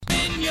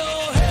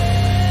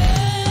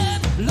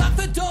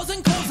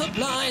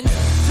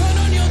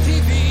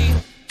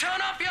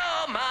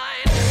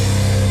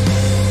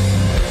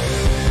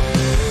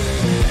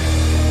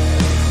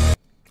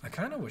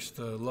wish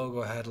the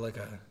logo had like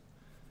a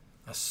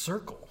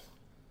circle. You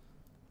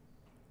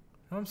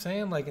know what I'm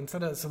saying? Like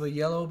instead of the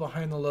yellow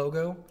behind the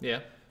logo,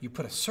 you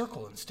put a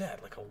circle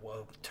instead, like a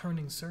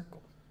turning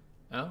circle.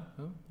 Oh.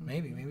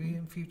 Maybe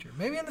in the future.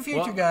 Maybe in the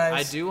future, guys.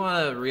 I do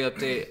want to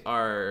re-update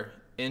our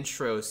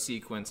intro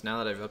sequence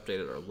now that I've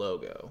updated our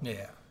logo.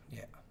 Yeah.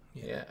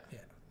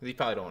 You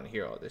probably don't want to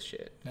hear all this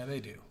shit. Yeah, they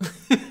do.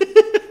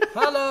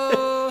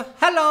 Hello.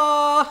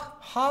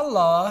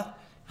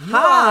 You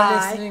are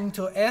listening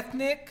to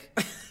Ethnic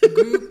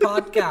Group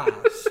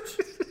Podcast.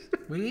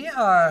 We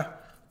are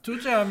We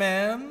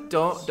Jammin.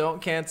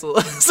 Don't cancel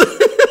us.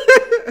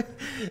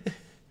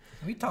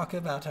 We talk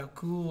about how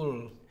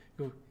cool.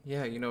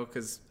 Yeah,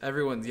 because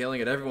everyone's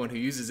yelling at everyone who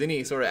uses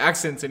any sort of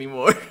accents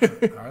anymore.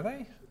 Are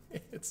they?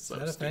 It's so Is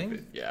that a stupid.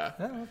 thing? Yeah.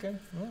 Oh, okay.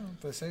 Well,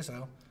 if they say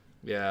so.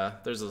 Yeah,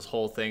 there's this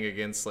whole thing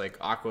against like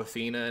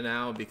Aquafina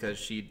now because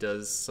she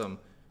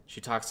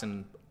talks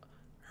in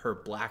her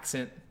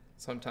blaccent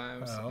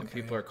sometimes, and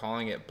people are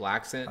calling it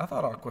blaccent. I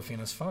thought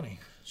Aquafina's funny.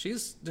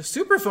 She's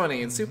super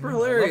funny and super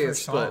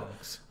hilarious, but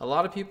a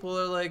lot of people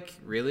are like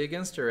really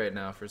against her right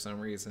now for some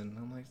reason.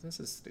 I'm like, this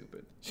is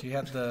stupid. She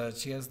has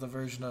the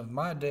version of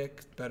my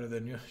dick better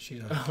than you.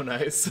 Oh,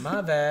 nice.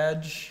 My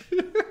vag.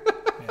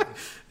 Yeah.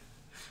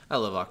 I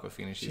love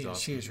Aquafina. She's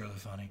awesome. She is really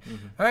funny.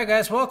 Mm-hmm. All right,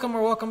 guys,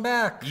 welcome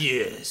back.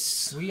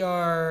 Yes. We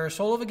are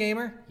Soul of a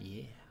Gamer.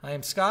 Yeah. I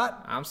am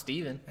Scott. I'm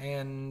Steven.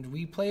 And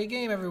we play a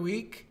game every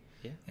week.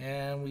 Yeah.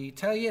 And we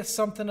tell you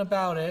something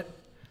about it,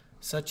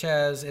 such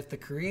as if the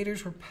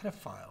creators were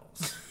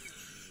pedophiles,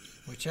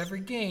 which every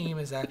game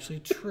is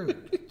actually true,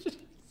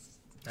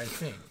 I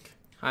think.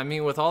 I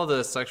mean, with all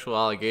the sexual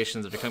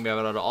allegations that are coming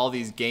out of all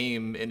these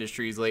game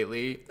industries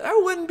lately, I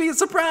wouldn't be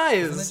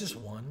surprised. Isn't it just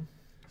one?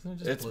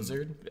 Isn't it just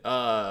Blizzard? It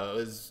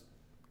was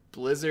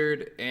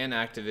Blizzard and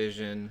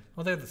Activision.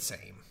 Well, they're the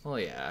same. Well,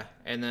 yeah.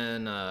 And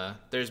then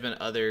there's been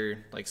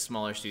other, like,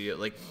 smaller studios,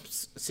 like,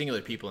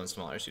 singular people in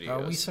smaller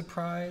studios. Are we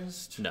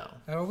surprised? No.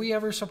 Are we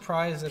ever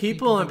surprised that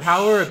people in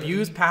power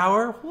abuse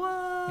power?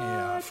 What?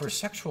 Yeah, for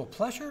sexual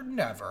pleasure?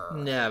 Never.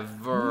 What?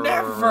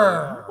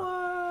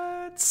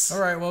 All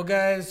right, well,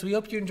 guys, we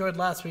hope you enjoyed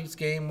last week's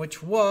game,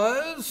 which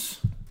was...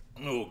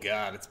 Oh,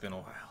 God, it's been a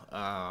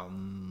while.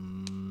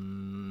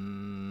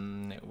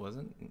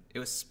 It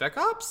was Spec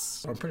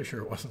Ops? I'm pretty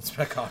sure it wasn't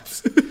Spec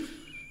Ops.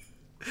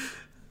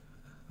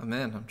 Oh,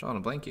 man, I'm drawing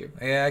a blank here.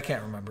 Yeah, I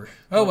can't remember.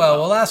 Oh,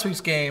 well, last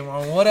week's game,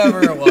 or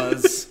whatever it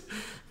was.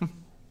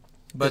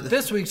 But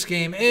this week's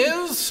game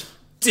is...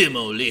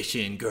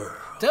 Demolition Girl.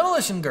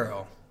 Demolition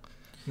Girl.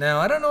 Now,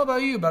 I don't know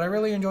about you, but I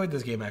really enjoyed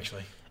this game,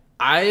 actually.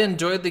 I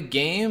enjoyed the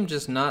game,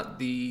 just not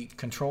the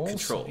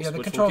controls. Yeah,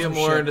 the controls. We'll get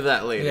more into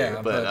that later.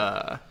 Yeah,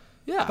 but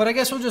yeah. But I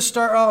guess we'll just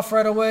start off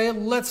right away.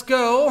 Let's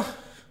go.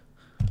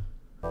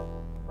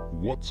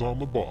 What's on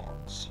the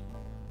box?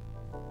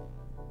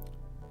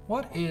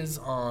 What is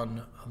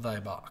on thy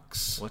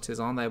box? What is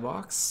on thy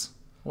box?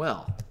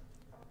 Well,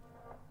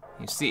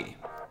 you see,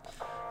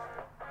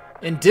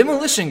 in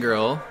Demolition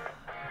Girl,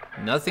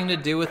 nothing to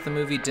do with the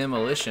movie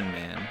Demolition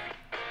Man.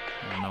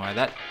 I don't know why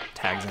that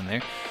tags in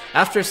there.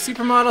 After a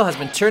supermodel has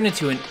been turned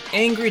into an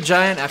angry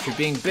giant after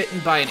being bitten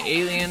by an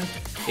alien,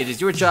 it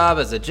is your job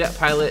as a jet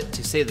pilot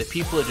to save the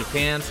people of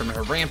Japan from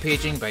her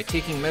rampaging by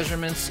taking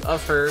measurements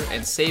of her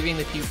and saving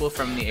the people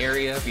from the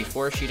area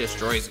before she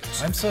destroys it.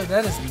 I'm sorry,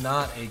 that is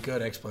not a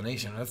good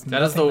explanation.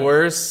 That is the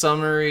worst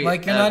summary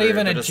Like, you're ever. not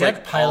even a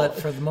jet pilot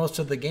for most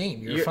of the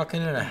game. You're fucking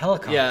in a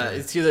helicopter. Yeah,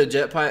 it's either a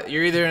jet pilot.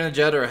 You're either in a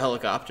jet or a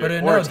helicopter. But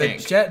or no, a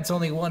tank. the jet's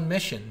only one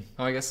mission.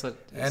 Oh, I guess that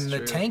is And the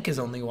true. tank is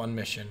only one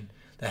mission.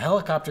 The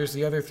helicopter's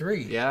the other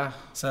three. Yeah.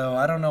 So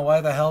I don't know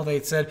why the hell they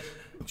said,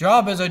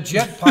 job as a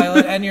jet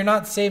pilot, and you're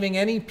not saving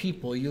any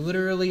people. You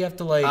literally have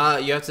to,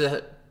 like... you have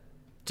to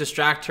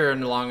distract her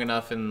long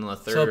enough in the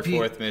third or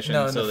fourth mission.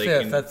 No, in so the they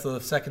fifth. can, That's the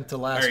second to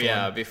last one.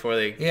 Yeah, before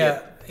they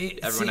get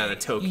everyone out of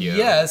Tokyo.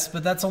 Yes,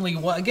 but that's only,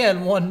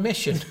 one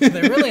mission.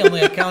 They're really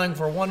only accounting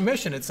for one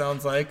mission, it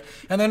sounds like.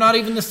 And they're not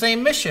even the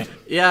same mission.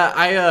 Yeah,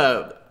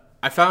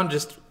 I found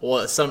just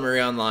a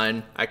summary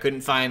online. I couldn't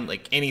find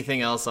like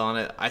anything else on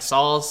it. I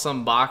saw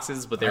some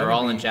boxes, but they were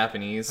all in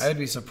Japanese. I'd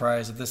be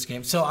surprised at this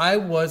game. So I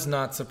was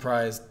not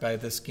surprised by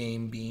this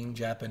game being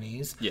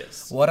Japanese.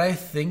 Yes. What I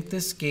think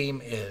this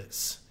game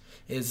is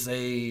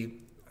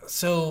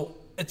so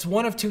it's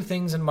one of two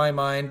things in my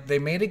mind. They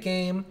made a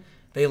game,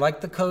 they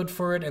liked the code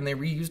for it, and they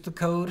reused the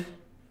code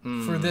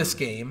for this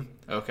game.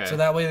 Okay. So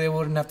that way they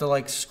wouldn't have to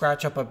like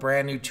scratch up a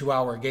brand new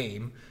 2-hour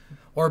game.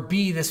 Or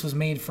B, this was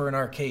made for an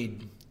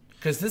arcade.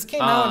 Because this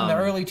came out in the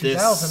early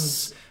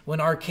 2000s when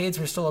arcades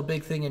were still a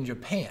big thing in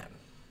Japan.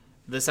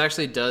 This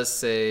actually does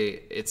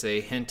say it's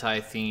a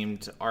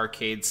hentai-themed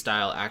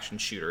arcade-style action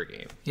shooter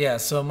game. Yeah,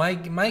 so my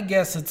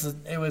guess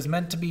it was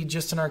meant to be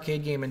just an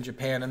arcade game in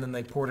Japan, and then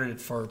they ported it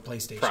for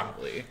PlayStation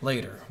Probably.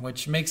 later,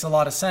 which makes a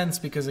lot of sense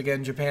because,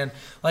 again, Japan,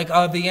 like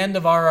the end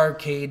of our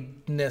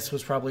arcade-ness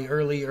was probably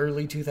early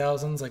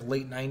 2000s, like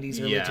late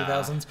 90s, early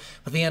 2000s.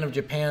 But the end of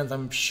Japan's,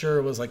 I'm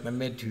sure, was like the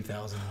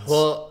mid-2000s.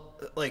 Well,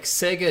 like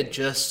Sega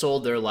just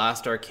sold their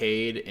last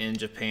arcade in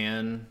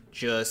Japan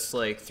just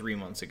like 3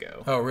 months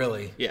ago. Oh,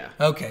 really? Yeah.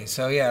 Okay,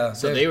 so yeah.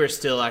 So they were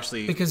still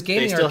actually... Because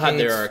they still had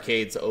their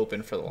arcades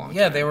open for the long time.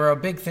 Yeah, they were a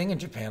big thing in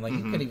Japan. Like,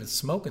 you could even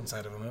smoke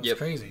inside of them. It was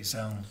crazy,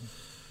 so...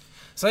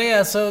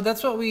 So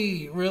that's what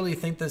we really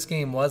think this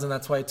game was, and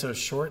that's why it's so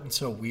short and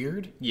so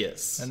weird.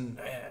 Yes. And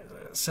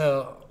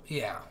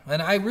yeah.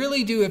 And I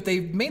really do, if they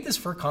made this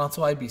for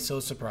console, I'd be so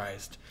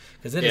surprised.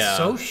 Because it is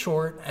so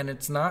short, and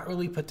it's not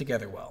really put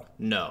together well.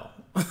 No.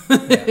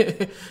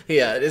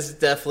 Yeah, it is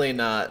definitely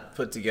not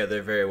put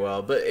together very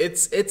well. But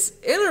it's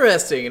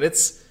interesting, and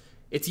it's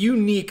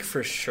unique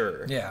for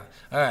sure. Yeah.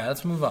 All right,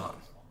 let's move on.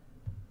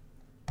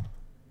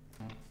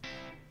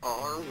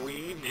 Are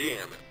we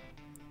jamming?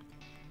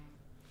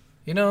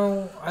 You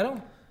know, I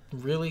don't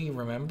really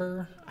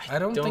remember. I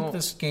don't think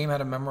this game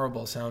had a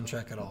memorable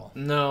soundtrack at all.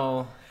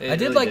 No. I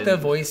did like the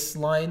voice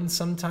lines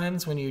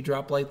sometimes when you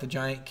drop like the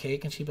giant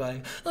cake and she'd be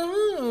like,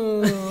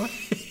 oh.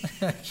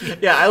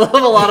 Yeah, I love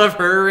a lot of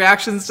her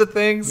reactions to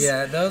things.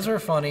 Yeah, those were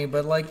funny,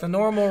 but like the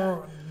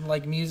normal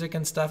like music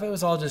and stuff, it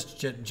was all just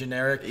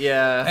generic.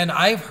 Yeah. And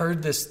I've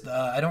heard this,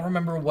 I don't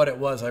remember what it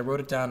was. I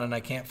wrote it down and I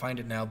can't find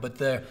it now, but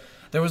there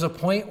was a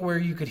point where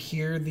you could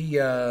hear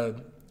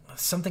the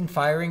something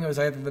firing. It was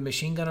either the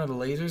machine gun or the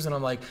lasers, and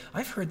I'm like,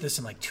 I've heard this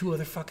in like 2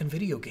 other fucking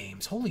video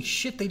games. Holy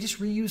shit, they just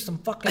reused some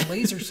fucking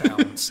laser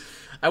sounds.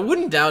 I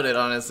wouldn't doubt it,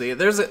 honestly.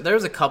 There's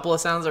a couple of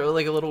sounds that were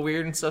like a little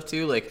weird and stuff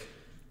too, like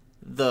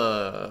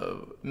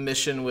the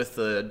mission with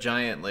the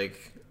giant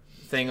like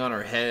thing on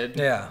her head.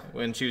 Yeah.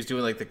 When she was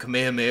doing like the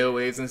Kamehameha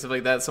waves and stuff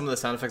like that. Some of the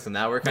sound effects in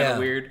that were kind of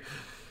weird.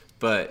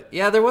 But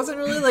yeah, there wasn't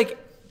really like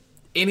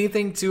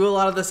anything to a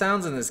lot of the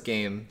sounds in this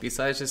game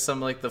besides just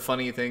some like the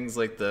funny things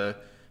like the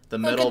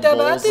metal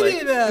bowls.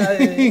 Like,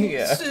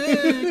 yeah.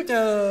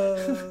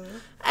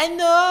 I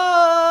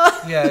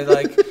know. Yeah,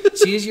 like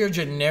she's your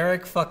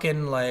generic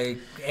fucking like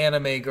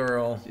anime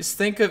girl. Just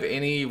think of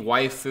any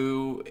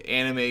waifu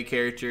anime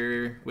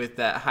character with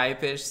that high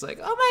pitch, like,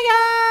 oh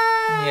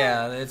my god.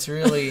 Yeah, it's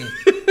really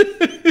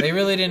they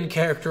really didn't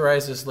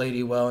characterize this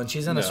lady well, and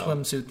she's in a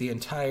swimsuit the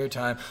entire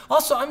time.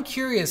 Also, I'm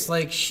curious,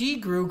 like she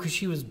grew because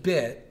she was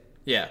bit.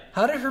 Yeah.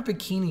 How did her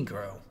bikini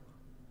grow?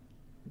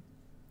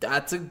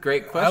 That's a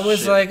great question. I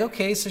was like,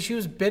 okay, so she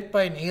was bit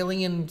by an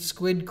alien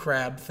squid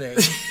crab thing.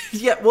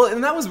 Yeah, well,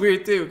 and that was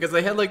weird too, because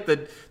they had like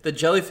the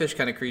jellyfish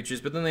kind of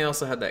creatures, but then they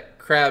also had that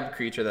crab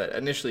creature that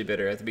initially bit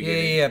her at the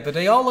beginning. Yeah, but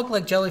they all look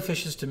like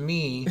jellyfishes to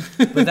me,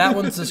 but that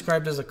one's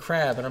described as a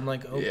crab, and I'm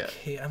like,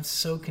 okay, I'm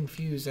so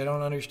confused. I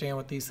don't understand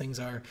what these things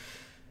are.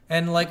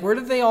 And like, where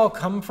did they all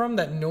come from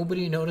that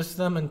nobody noticed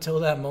them until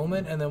that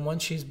moment, and then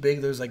once she's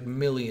big, there's like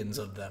millions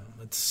of them.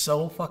 It's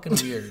so fucking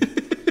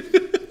weird.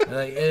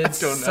 Like, it's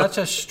such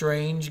a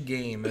strange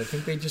game. I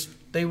think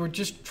they were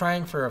just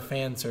trying for a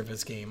fan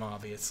service game,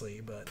 obviously,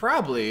 but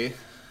probably.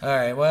 All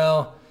right,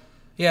 well,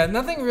 yeah,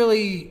 nothing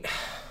really.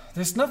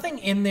 There's nothing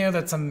in there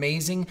that's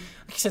amazing.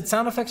 Like I said,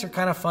 sound effects are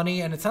kind of funny,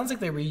 and it sounds like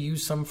they reused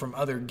some from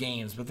other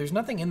games, but there's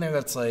nothing in there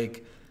that's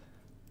like.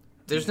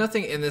 There's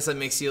nothing in this that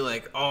makes you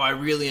like, oh, I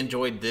really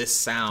enjoyed this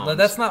sound. But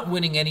that's not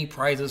winning any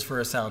prizes for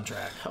a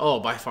soundtrack.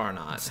 Oh, by far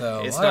not.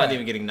 So it's not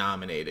even getting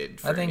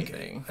nominated for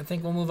anything. I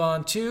think we'll move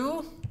on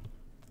to.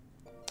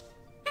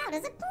 How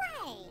does it play?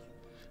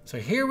 So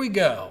here we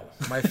go.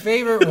 My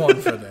favorite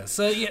one for this.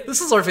 So, yeah,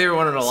 this is our favorite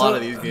one in a lot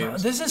of these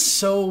games. This is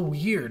so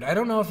weird. I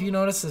don't know if you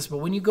noticed this, but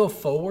when you go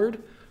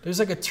forward, there's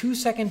like a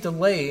 2-second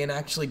delay in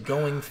actually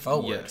going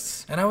forward.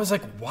 Yes. And I was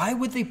like, why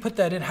would they put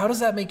that in? How does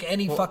that make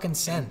any fucking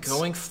sense?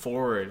 Going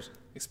forward,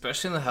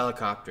 especially in the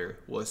helicopter,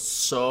 was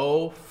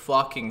so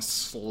fucking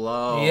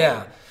slow.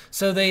 Yeah.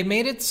 So they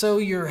made it so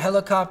your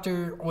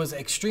helicopter was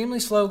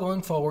extremely slow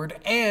going forward,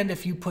 and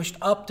if you pushed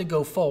up to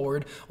go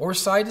forward or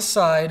side to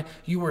side,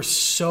 you're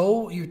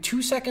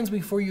 2 seconds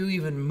before you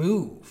even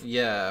move.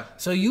 Yeah.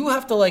 So you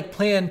have to like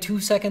plan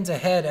 2 seconds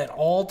ahead at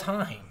all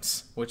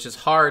times. Which is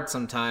hard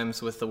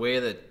sometimes with the way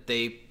that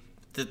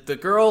the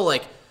girl,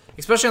 like,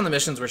 especially on the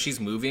missions where she's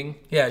moving.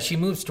 Yeah, she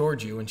moves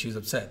towards you when she's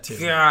upset too.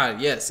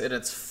 God, yes, and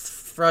it's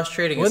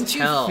frustrating Once as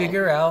hell. Once you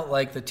figure out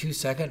like the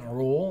 2-second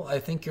rule, I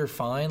think you're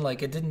fine.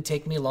 Like, it didn't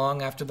take me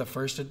long after the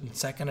first and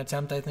second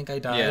attempt. I think I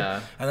died.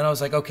 Yeah. And then I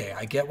was like, okay,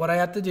 I get what I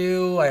have to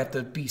do. I have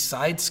to be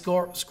side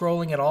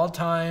scrolling at all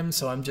times,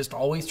 so I'm just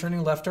always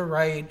turning left or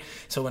right.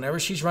 So whenever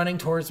she's running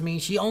towards me,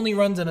 she only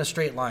runs in a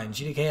straight line.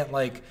 She can't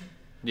like.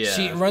 Yeah.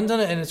 She runs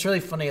in it, and it's really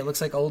funny. It looks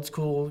like old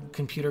school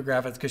computer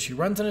graphics because she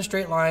runs in a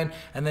straight line,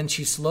 and then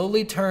she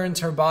slowly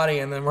turns her body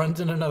and then runs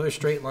in another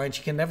straight line.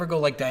 She can never go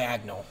like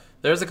diagonal.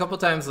 There's a couple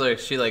times like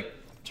she like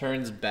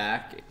turns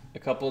back a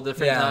couple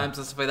different times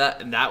and stuff like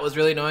that, and that was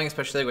really annoying,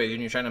 especially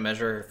when you're trying to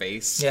measure her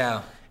face. Yeah,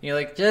 and you're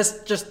like,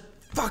 just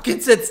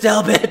fucking sit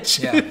still,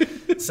 bitch.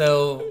 Yeah.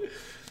 So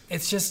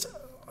it's just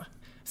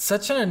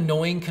such an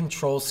annoying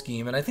control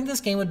scheme, and I think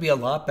this game would be a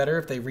lot better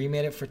if they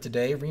remade it for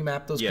today,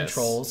 remapped those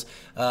controls,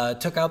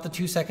 took out the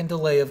 2-second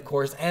delay, of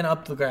course, and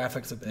upped the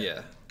graphics a bit.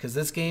 Yeah. because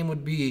this game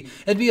it'd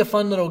be a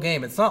fun little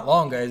game. It's not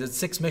long, guys. It's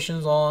 6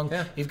 missions long.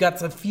 Yeah. You've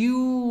got a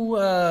few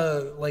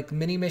like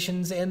mini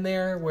missions in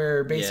there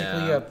where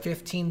basically you have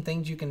 15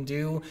 things you can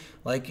do.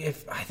 Like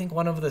I think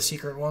one of the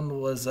secret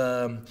one was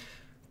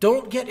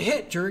don't get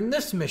hit during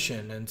this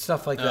mission and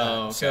stuff like that.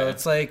 Oh, okay. So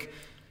it's like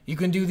you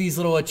can do these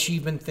little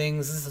achievement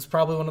things. This is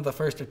probably one of the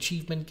first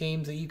achievement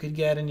games that you could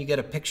get, and you get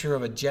a picture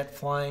of a jet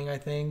flying, I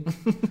think.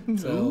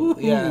 So,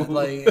 yeah,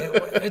 like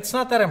it's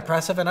not that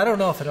impressive, and I don't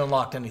know if it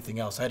unlocked anything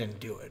else. I didn't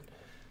do it.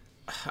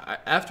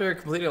 After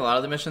completing a lot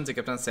of the missions, it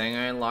kept on saying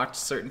I unlocked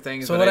certain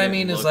things. So what I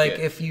mean is, like,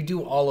 if you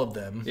do all of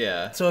them.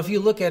 Yeah. So if you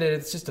look at it,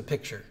 it's just a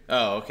picture.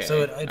 Oh, okay.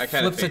 So it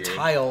flips a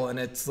tile, and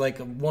it's like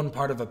one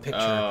part of a picture.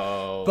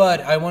 Oh.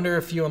 But I wonder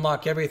if you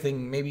unlock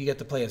everything, maybe you get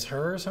to play as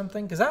her or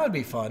something, because that would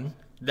be fun.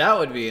 That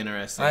would be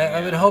interesting. I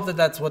would hope that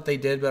that's what they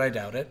did, but I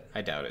doubt it.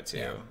 I doubt it too.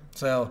 Yeah.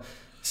 So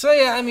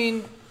yeah, I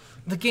mean,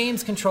 the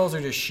game's controls are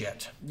just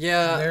shit.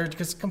 Yeah. They're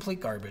just complete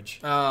garbage.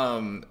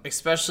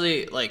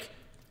 Especially like,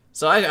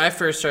 so I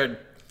first started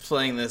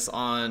playing this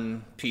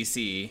on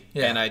PC,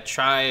 and I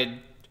tried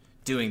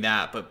doing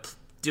that, but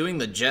doing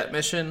the jet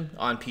mission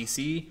on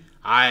PC,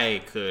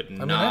 I could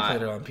not. I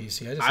played it on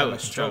PC. I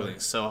was struggling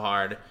so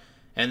hard,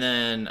 and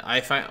then I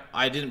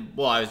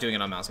was doing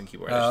it on mouse and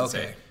keyboard. I should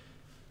say.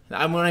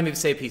 When I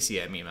say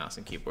PC, I mean mouse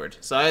and keyboard.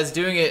 So I was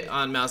doing it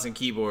on mouse and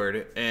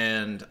keyboard,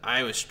 and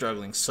I was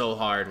struggling so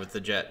hard with the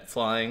jet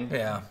flying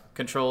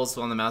controls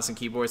on the mouse and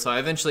keyboard. So I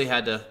eventually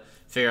had to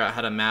figure out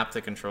how to map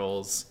the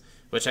controls,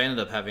 which I ended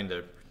up having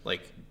to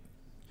like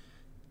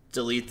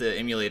delete the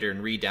emulator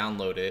and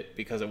re-download it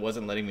because it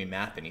wasn't letting me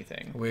map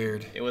anything.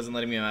 Weird. It wasn't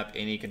letting me map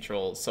any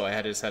controls, so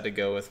I just had to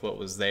go with what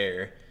was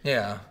there.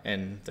 Yeah.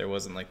 And there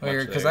wasn't like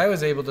much because I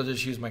was able to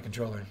just use my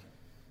controller.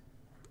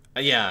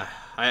 Yeah,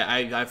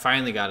 I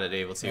finally got it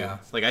able to. Yeah.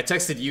 Like I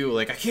texted you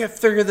like I can't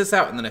figure this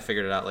out, and then I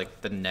figured it out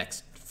like the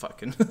next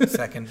fucking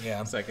second. Yeah.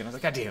 I was like,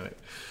 God damn it.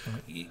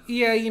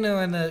 Yeah,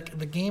 and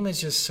the game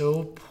is just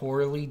so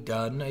poorly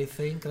done. I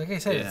think, like I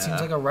said, it seems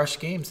like a rush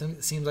game.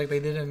 It seems like they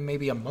did it in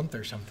maybe a month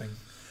or something.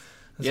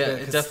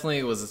 It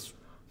definitely was.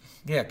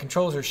 Yeah,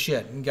 controls are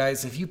shit. And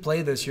guys, if you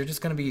play this, you're just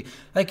gonna be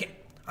like.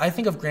 I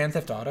think of Grand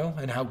Theft Auto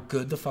and how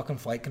good the fucking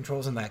flight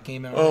controls in that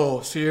game are.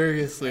 Oh,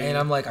 seriously. And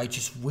I'm like, I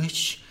just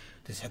wish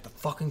this had the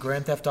fucking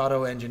Grand Theft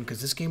Auto engine,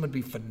 because this game would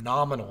be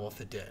phenomenal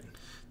if it did.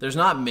 There's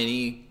not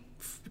many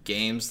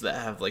games that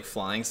have like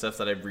flying stuff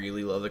that I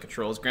really love the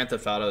controls. Grand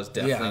Theft Auto is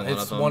definitely one of them.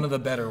 It's one of the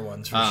better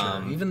ones for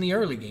sure. Even the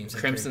early games.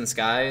 Crimson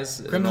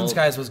Skies. Crimson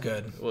Skies was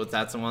good. Well,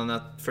 that's the one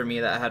that for me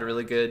that had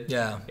really good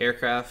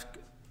aircraft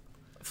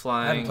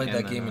flying. I haven't played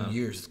that game in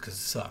years because it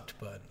sucked,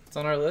 but it's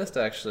on our list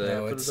actually.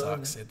 No, it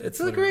sucks. It's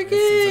a great game.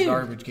 It's a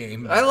garbage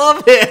game. I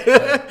love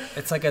it.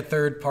 It's like a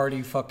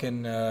third-party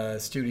fucking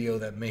studio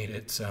that made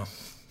it. So.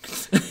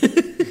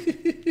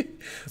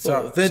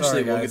 Well,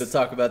 eventually we'll get to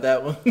talk about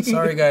that one.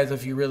 Sorry, guys,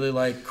 if you really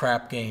like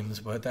crap games,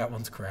 but that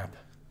one's crap.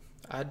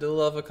 I do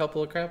love a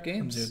couple of crap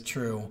games. It's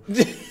true.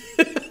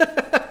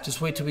 Just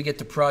wait till we get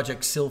to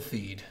Project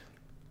Sylphid.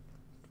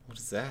 What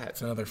is that?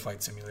 It's another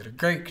flight simulator.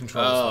 Great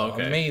controls. Oh,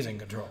 okay. Amazing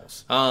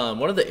controls.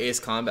 One of the Ace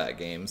Combat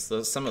games.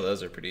 Some of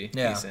those are pretty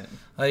decent.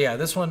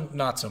 This one,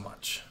 not so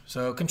much.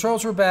 So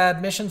controls were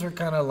bad. Missions were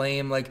kind of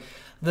lame. Like,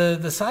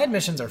 the side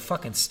missions are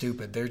fucking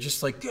stupid. They're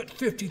just like, get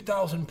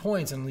 50,000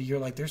 points. And you're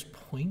like, there's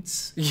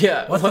points?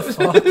 Yeah. What the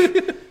fuck?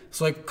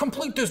 It's like,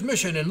 complete this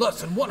mission in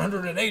less than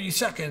 180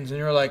 seconds. And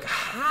you're like,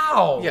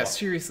 how? Yeah,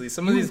 seriously.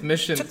 Some of these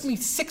missions... It took me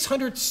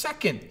 600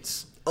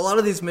 seconds. A lot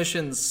of these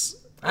missions...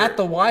 At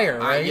the wire,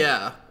 right?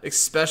 Yeah.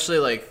 Especially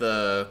like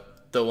the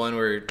one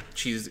where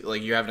she's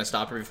like, you're having to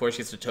stop her before she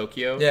gets to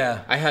Tokyo.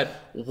 Yeah. I had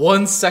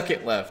 1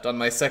 second left on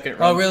my second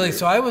run. Oh, really?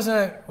 So I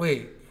wasn't...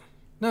 Wait.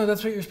 No,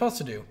 that's what you're supposed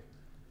to do.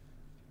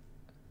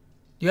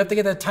 You have to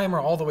get that timer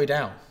all the way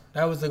down.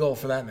 That was the goal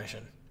for that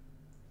mission.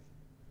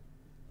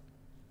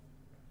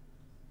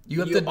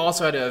 You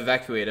also had to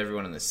evacuate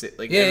everyone in the city.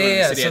 Like,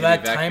 yeah. So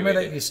that timer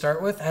that you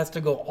start with has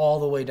to go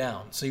all the way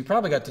down. So you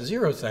probably got to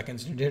 0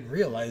 seconds and you didn't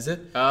realize it.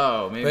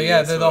 Oh, maybe. But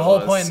yeah, the whole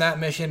point in that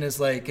mission is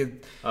like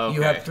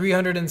you have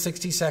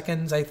 360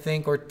 seconds, I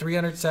think, or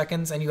 300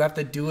 seconds, and you have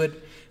to do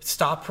it.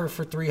 Stop her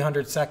for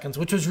 300 seconds,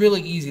 which was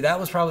really easy. That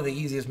was probably the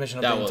easiest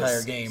mission of the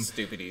entire game.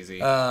 Stupid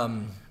easy.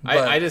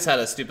 I just had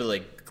a stupid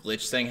like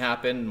glitch thing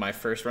happen my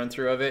first run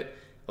through of it,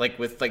 like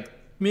with like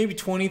maybe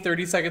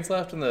 20-30 seconds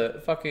left in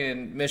the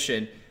fucking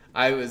mission.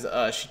 I was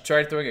she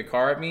tried throwing a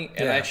car at me,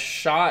 and I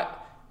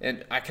shot,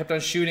 and I kept on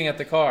shooting at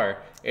the car,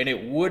 and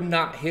it would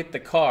not hit the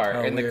car,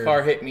 and the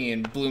car hit me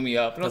and blew me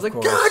up, and I was like,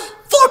 God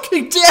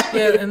fucking damn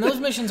it! Yeah, and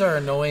those missions are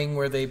annoying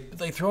where they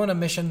throw in a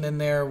mission in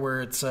there where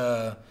it's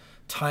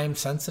time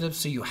sensitive,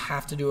 so you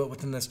have to do it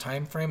within this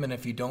time frame, and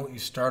if you don't, you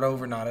start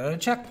over not at a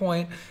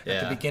checkpoint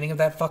at the beginning of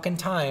that fucking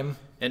time.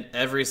 And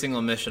every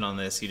single mission on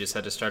this, you just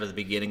had to start at the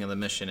beginning of the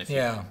mission if you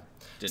didn't.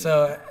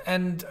 So,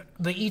 and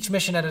each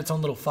mission had its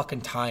own little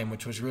fucking time,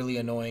 which was really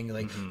annoying.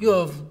 Like, you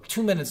have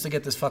 2 minutes to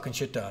get this fucking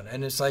shit done.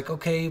 And it's like,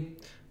 okay,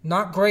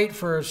 not great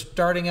for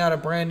starting out a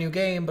brand new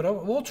game,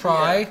 but we'll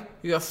try. Yeah.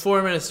 You got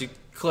 4 minutes to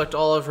collect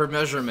all of her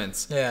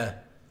measurements. Yeah.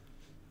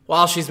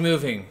 while she's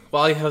moving,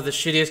 while you have the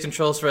shittiest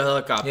controls for a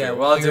helicopter, Yeah,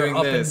 while while you're doing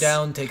up this. and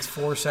down takes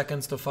 4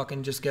 seconds to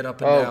fucking just get up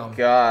and Oh down.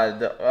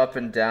 god, the up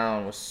and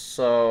down was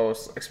so...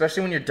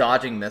 Especially when you're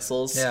dodging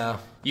missiles. Yeah.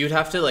 You'd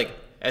have to, like,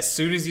 as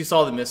soon as you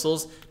saw the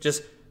missiles,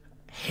 just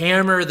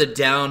hammer the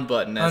down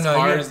button as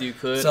hard as you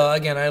could. So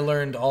again, I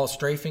learned all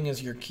strafing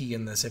is your key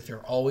in this. If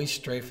you're always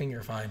strafing,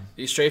 you're fine.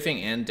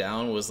 Strafing and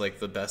down was, like,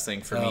 the best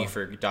thing for me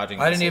for dodging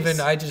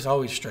missiles. I just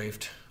always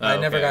strafed. I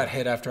never got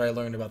hit after I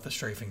learned about the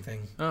strafing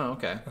thing. Oh,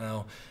 okay.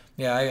 No.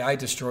 Yeah, I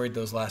destroyed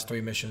those last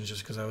 3 missions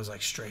just because I was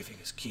like, strafing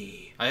is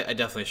key. I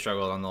definitely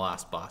struggled on the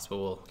last boss, but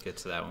we'll get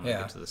to that when we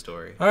get to the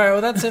story. All right,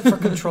 well, that's it for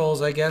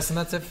controls, I guess, and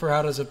that's it for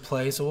how does it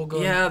play. So we'll go.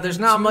 Yeah, there's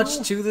not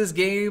much to this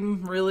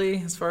game,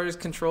 really, as far as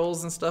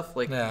controls and stuff.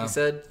 Like you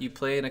said, you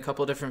play in a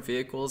couple different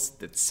vehicles.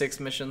 It's 6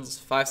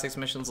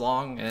 missions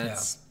long, and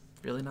it's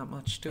really not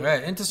much to it. All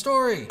right, into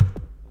story.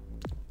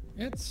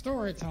 It's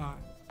story time.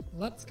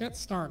 Let's get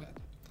started.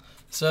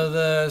 So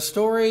the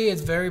story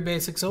is very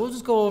basic, so we'll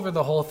just go over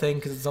the whole thing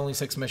because it's only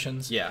 6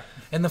 missions. Yeah.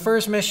 In the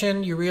first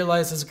mission, you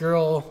realize this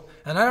girl,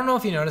 and I don't know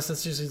if you noticed,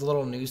 it's just these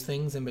little news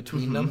things in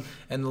between them,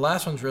 and the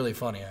last one's really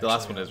funny, actually. The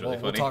last one is really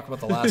funny. We'll talk about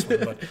the last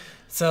one, but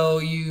so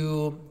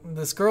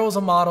this girl's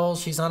a model,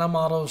 she's on a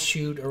model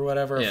shoot or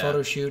whatever, a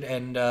photo shoot,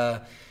 and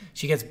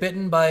she gets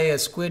bitten by a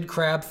squid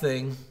crab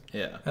thing.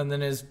 Yeah. And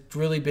then is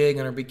really big,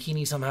 and her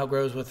bikini somehow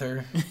grows with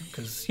her,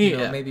 because, you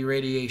know, maybe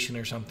radiation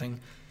or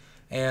something.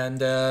 And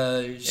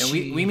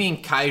we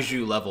mean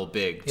kaiju level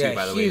big too,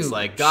 by the way. It's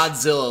like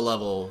Godzilla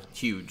level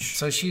huge.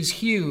 So she's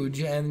huge,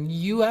 and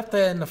you have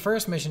to, in the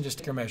first mission, just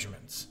take her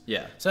measurements.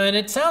 Yeah. So, and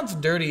it sounds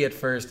dirty at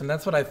first, and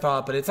that's what I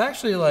thought, but it's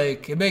actually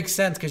like, it makes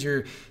sense because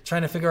you're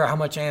trying to figure out how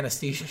much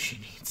anesthesia she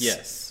needs.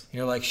 Yes.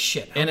 You're like,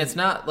 shit. And it's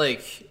not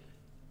like,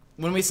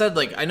 when we said,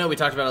 like, I know we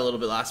talked about it a little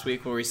bit last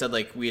week where we said,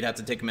 like, we'd have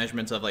to take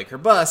measurements of, like, her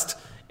bust.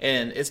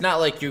 And it's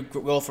not like you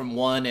go from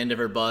one end of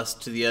her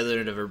bust to the other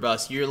end of her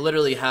bust. You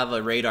literally have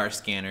a radar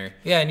scanner.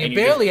 Yeah, and you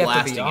barely have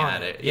have to be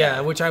on it. Yeah,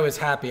 which I was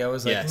happy. I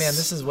was like, man,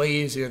 this is way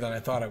easier than I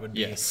thought it would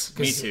be. Yes,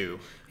 me too.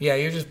 Yeah,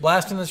 you're just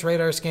blasting this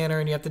radar scanner,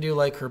 and you have to do,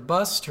 like, her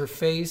bust, her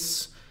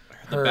face,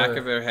 the back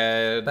of her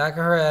head, butt,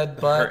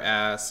 her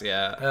ass,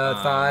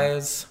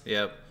 thighs.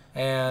 Yep.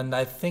 And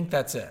I think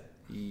that's it.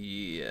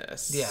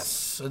 Yes. Yes.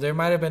 So there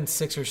might have been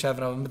 6 or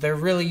 7 of them, but they're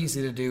really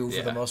easy to do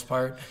for the most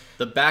part.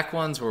 The back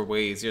ones were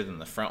way easier than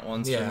the front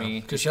ones for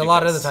me. Because a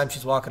lot of the time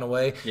she's walking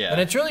away. Yeah.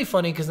 And it's really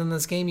funny because in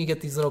this game you get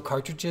these little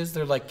cartridges.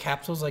 They're like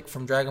capsules like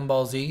from Dragon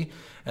Ball Z.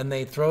 And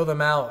they throw them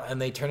out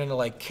and they turn into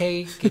like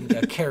cake and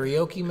a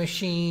karaoke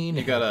machine.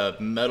 You got a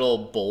metal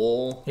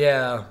bowl.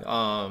 Yeah.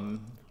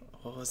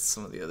 What was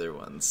some of the other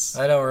ones?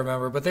 I don't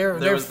remember, but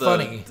they're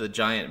funny. The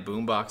giant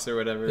boombox or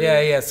whatever.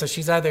 Yeah. So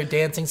she's either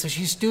dancing, so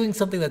she's doing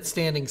something that's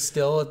standing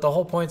still. The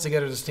whole point is to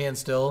get her to stand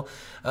still.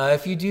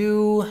 If you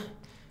do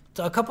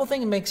a couple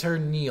things, makes her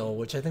kneel,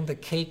 which I think the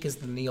cake is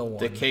the kneel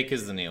one. The cake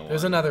is the kneel one.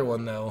 There's another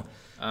one though,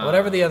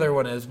 whatever the other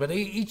one is. But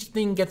each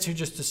thing gets her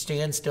just to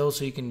stand still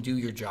so you can do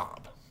your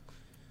job.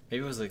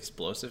 Maybe it was the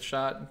explosive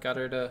shot got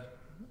her to.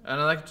 I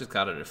know that just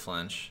got her to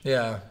flinch.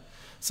 Yeah.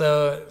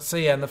 So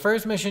yeah, in the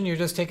first mission, you're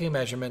just taking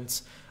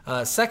measurements.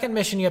 Second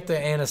mission, you have to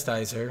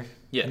anesthetize her.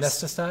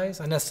 Yes.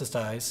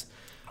 Anesthetize.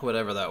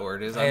 Whatever that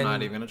word is, I'm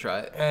not even going to try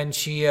it. And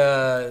she,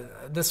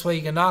 this way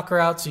you can knock her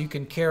out so you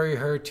can carry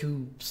her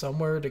to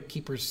somewhere to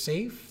keep her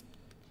safe.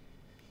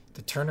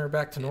 To turn her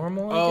back to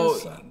normal,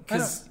 I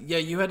guess. Because,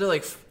 you had to,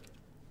 like,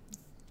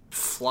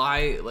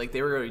 fly, like,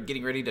 they were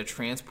getting ready to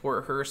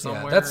transport her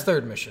somewhere. Yeah, that's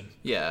third mission.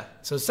 Yeah.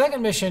 So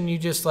second mission, you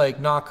just, like,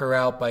 knock her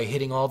out by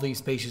hitting all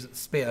these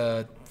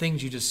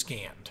things you just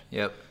scanned.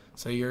 Yep.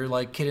 So you're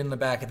like hitting the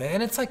back of the head.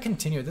 And it's like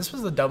continuous. This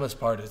was the dumbest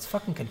part. It's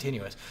fucking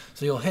continuous.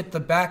 So you'll hit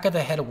the back of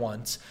the head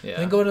once,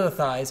 then go to the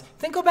thighs,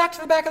 then go back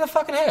to the back of the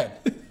fucking head.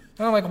 And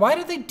I'm like, why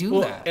did they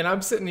do that? And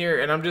I'm sitting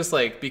here and I'm just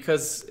like,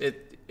 because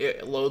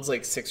it loads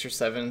like 6 or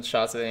 7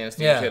 shots of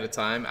anesthesia at a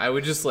time, I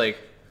would just like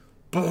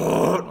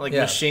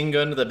machine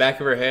gun to the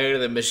back of her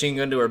head, then machine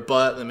gun to her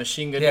butt, then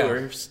machine gun to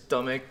her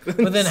stomach.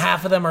 But then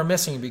half of them are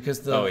missing because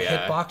the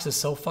hitbox is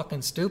so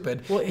fucking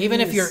stupid. Well,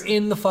 even if you're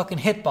in the fucking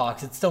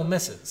hitbox, it still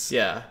misses.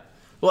 Yeah.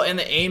 Well, and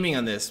the aiming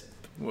on this,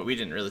 we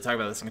didn't really talk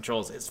about this in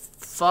controls, is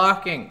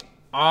fucking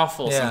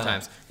awful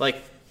sometimes.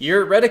 Like,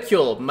 your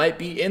reticule might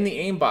be in the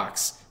aim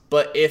box,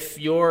 but if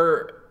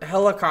your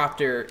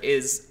helicopter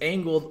is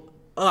angled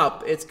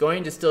up, it's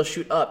going to still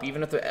shoot up,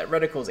 even if the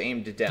reticle is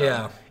aimed down.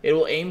 Yeah. It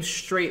will aim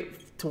straight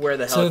to where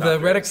the helicopter is. So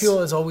the reticule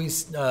is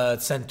always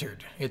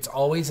centered. It's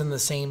always in the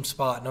same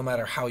spot no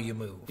matter how you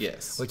move.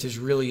 Yes. Which is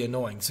really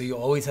annoying. So you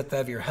always have to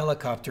have your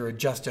helicopter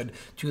adjusted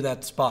to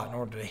that spot in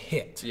order to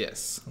hit.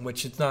 Yes.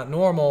 Which is not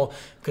normal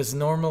because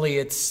normally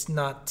it's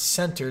not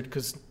centered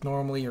because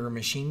normally your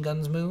machine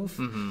guns move.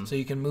 Mm-hmm. So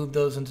you can move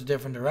those into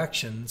different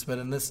directions. But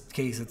in this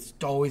case, it's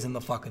always in the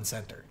fucking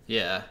center.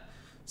 Yeah.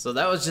 So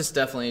that was just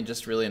definitely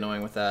just really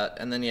annoying with that.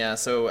 And then,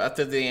 so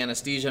after the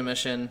anesthesia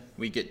mission,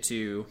 we get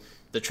to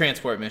the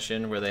transport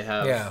mission where they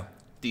have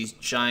these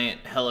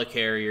giant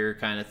helicarrier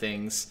kind of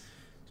things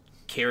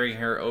carrying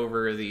her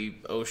over the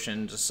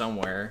ocean to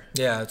somewhere.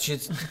 Yeah,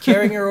 she's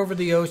carrying her over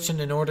the ocean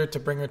in order to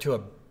bring her to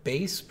a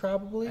base,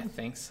 probably. I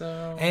think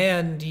so.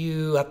 And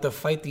you have to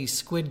fight these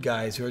squid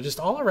guys who are just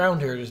all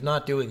around her, just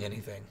not doing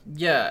anything.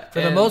 Yeah.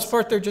 For the most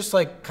part, they're just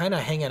like kind of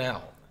hanging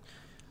out.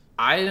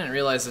 I didn't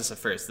realize this at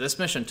first. This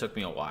mission took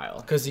me a while.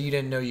 Because you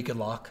didn't know you could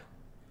lock?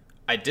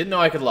 I didn't know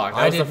I could lock.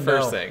 That was the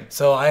first thing.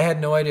 So I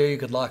had no idea you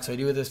could lock. So I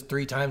do this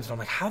 3 times, and I'm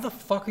like, how the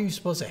fuck are you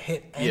supposed to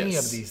hit any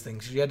of these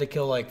things? You had to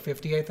kill like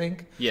 50, I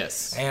think.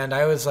 Yes. And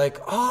I was like,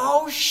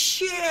 oh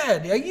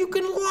shit, you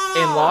can lock.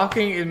 In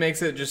locking, it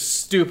makes it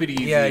just stupid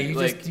easy. Yeah, you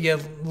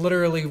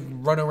literally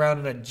run around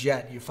in a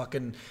jet. You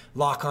fucking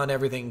lock on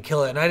everything and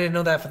kill it. And I didn't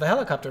know that for the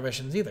helicopter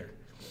missions either.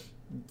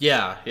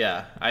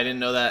 Yeah. I didn't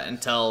know that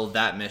until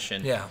that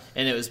mission. Yeah.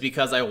 And it was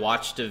because I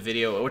watched a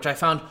video, which I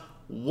found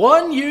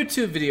one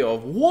YouTube video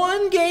of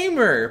one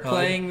gamer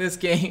playing this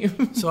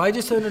game. So I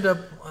just ended up,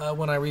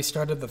 when I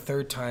restarted the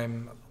 3rd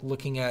time,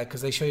 looking at,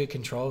 because they show you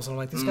controls, and I'm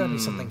like, there's got to be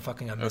something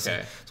fucking I'm missing.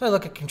 Okay. So I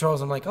look at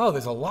controls, and I'm like, oh,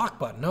 there's a lock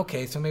button.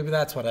 Okay, so maybe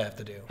that's what I have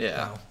to do.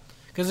 Yeah.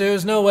 Because there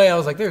was no way, I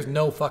was like, there's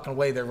no fucking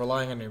way they're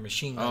relying on their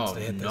machine guns to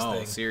hit this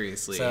thing.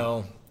 Seriously.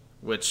 So,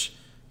 which,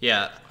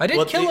 yeah. I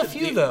did kill a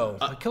few, though.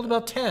 I killed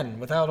about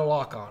 10 without a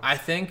lock on. I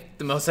think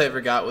the most I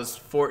ever got was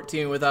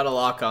 14 without a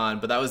lock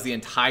on, but that was the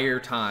entire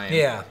time.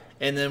 Yeah.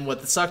 And then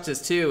what sucked is,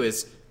 too,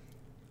 is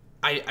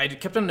I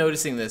kept on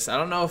noticing this. I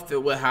don't know if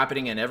it was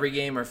happening in every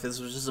game or if this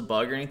was just a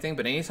bug or anything,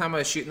 but anytime I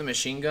was shooting the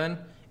machine gun,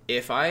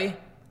 if I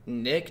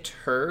nicked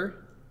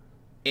her,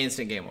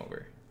 instant game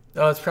over.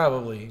 Oh, it's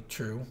probably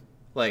true.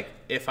 Like,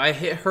 if I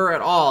hit her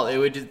at all, it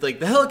would just, like,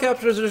 the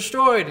helicopters are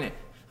destroyed. And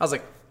I was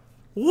like,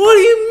 what do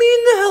you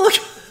mean the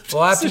helicopters?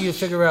 Well, after you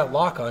figure out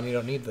lock on, you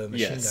don't need the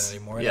machine gun Yes.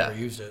 anymore. I Yeah. never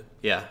used it.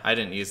 Yeah, I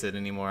didn't use it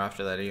anymore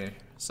after that either.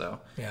 So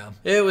Yeah.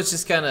 it was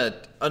just kind of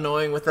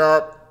annoying with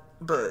that.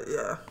 But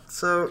yeah,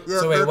 so yeah.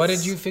 So wait, what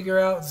did you figure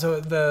out?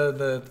 So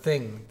the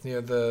thing,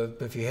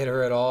 if you hit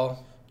her at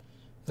all,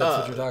 that's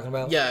what you're talking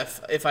about? Yeah,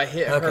 if I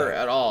hit her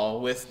at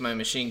all with my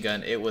machine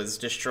gun, it was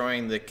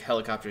destroying the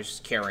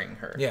helicopters carrying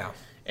her. Yeah.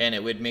 And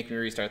it would make me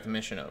restart the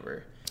mission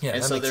over. Yeah,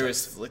 and that so makes there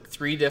sense. was like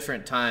 3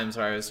 different times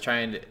where I was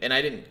trying to, and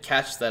I didn't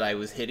catch that I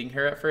was hitting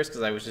her at first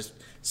because I was just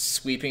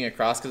sweeping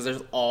across because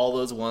there's all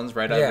those ones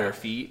right under her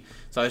feet.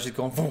 So I was just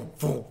going boom,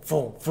 boom,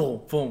 boom,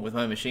 boom, boom with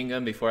my machine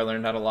gun before I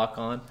learned how to lock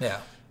on. Yeah.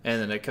 And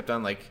then I kept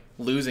on like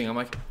losing. I'm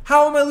like,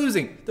 how am I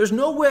losing? There's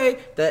no way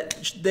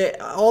that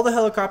all the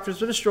helicopters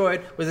were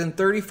destroyed within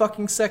 30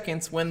 fucking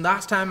seconds when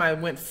last time I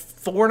went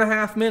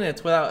 4.5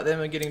 minutes without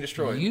them getting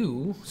destroyed.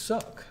 You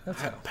suck.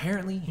 That's how.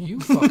 Apparently. You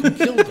fucking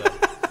killed them.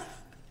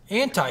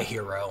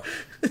 Anti-hero.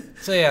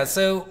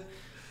 So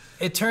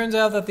it turns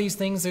out that these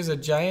things, there's a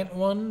giant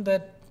one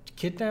that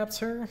kidnaps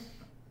her.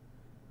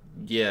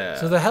 Yeah.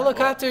 So the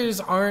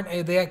helicopters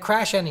they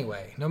crash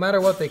anyway, no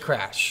matter what they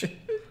crash.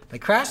 They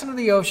crash into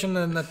the ocean,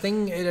 and the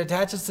thing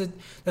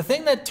the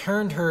thing that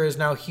turned her is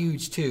now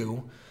huge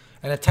too,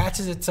 and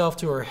attaches itself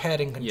to her head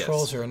and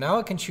controls her. And now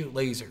it can shoot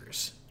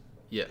lasers.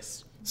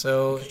 Yes.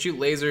 So It can shoot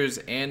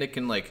lasers, and it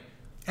can like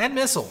and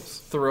missiles.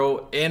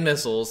 throw and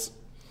missiles,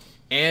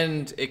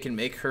 and it can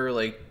make her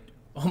like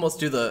almost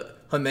do the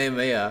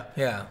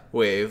Kamehameha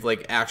wave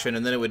like action,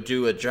 and then it would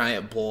do a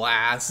giant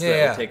blast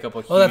that would take up a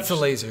huge. Oh, that's the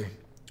laser.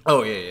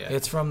 Oh yeah.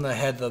 It's from the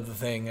head of the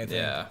thing, I think.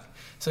 Yeah.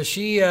 So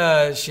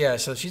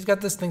so she's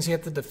got this thing, so you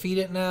have to defeat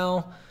it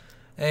now.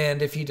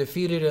 And if you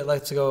defeat it, it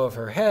lets go of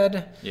her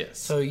head. Yes.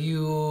 So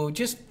you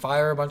just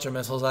fire a bunch of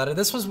missiles at it.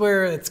 This was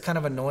where it's kind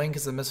of annoying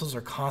because the missiles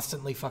are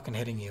constantly fucking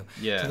hitting you.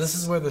 Yes. So this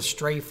is where the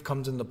strafe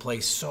comes into play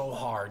so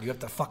hard. You have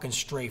to fucking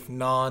strafe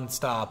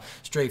nonstop.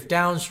 Strafe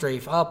down,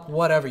 strafe up,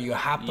 whatever. You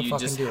have to fucking do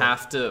it. You just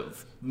have to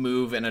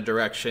move in a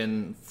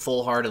direction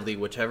full-heartedly,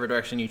 whichever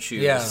direction you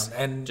choose. Yeah,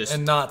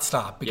 and not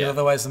stop, because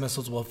otherwise the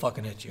missiles will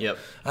fucking hit you. Yep.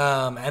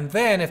 And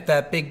then if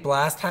that big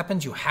blast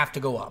happens, you have to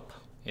go up.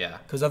 Yeah.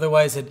 Because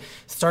otherwise it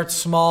starts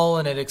small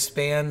and it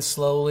expands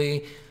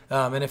slowly.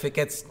 And if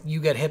you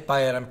get hit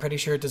by it, I'm pretty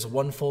sure it does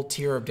 1 full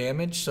tier of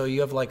damage. So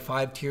you have like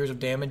 5 tiers of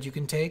damage you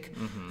can take.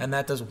 Mm-hmm. And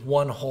that does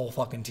 1 whole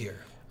fucking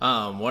tier.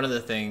 One of the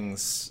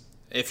things,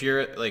 if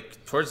you're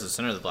like towards the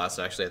center of the blast,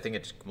 actually, I think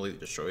it just completely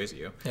destroys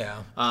you.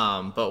 Yeah.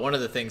 But one of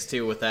the things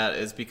too with that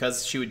is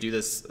because she would do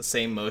this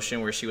same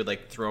motion where she would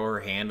like throw her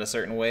hand a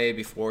certain way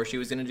before she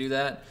was going to do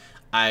that,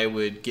 I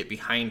would get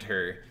behind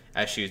her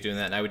as she was doing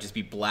that, and I would just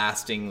be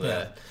blasting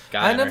the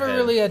guy. I never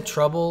really had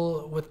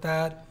trouble with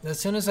that.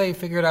 As soon as I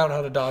figured out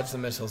how to dodge the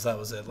missiles, that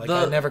was it. Like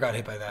I never got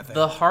hit by that thing.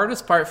 The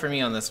hardest part for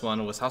me on this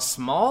one was how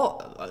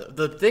small.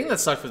 The thing that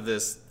sucked with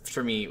this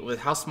for me was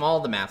how small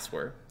the maps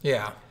were.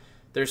 Yeah.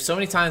 There's so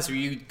many times where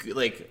you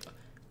like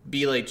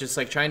be like just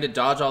like trying to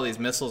dodge all these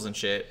missiles and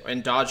shit,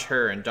 and dodge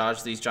her and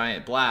dodge these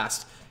giant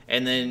blasts.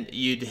 And then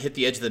you'd hit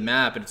the edge of the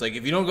map, and it's like,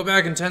 if you don't go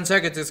back in 10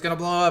 seconds, it's going to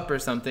blow up or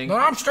something. No,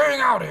 I'm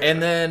staying out here.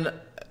 And then,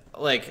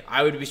 like,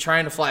 I would be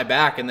trying to fly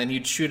back, and then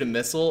you'd shoot a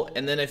missile.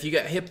 And then if you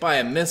got hit by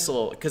a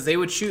missile, because they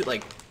would shoot,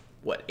 like,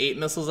 8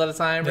 missiles at a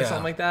time or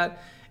something like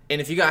that?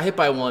 And if you got hit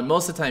by one,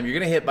 most of the time, you're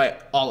going to hit by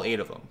all 8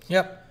 of them.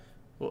 Yep.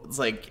 Well, it's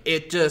like,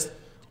 it just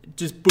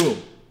boom,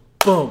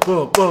 boom,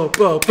 boom, boom,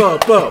 boom, boom,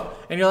 boom.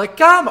 And you're like,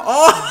 come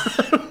on!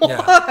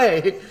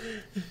 Why?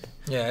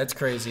 Yeah, it's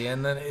crazy.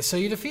 And then, so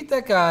you defeat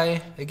that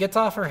guy, it gets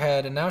off her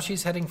head, and now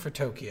she's heading for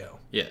Tokyo.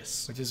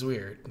 Yes. Which is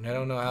weird. I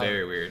don't know how.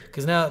 Very weird.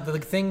 Because now the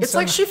thing... It's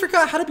like she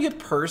forgot how to be a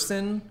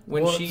person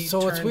when she So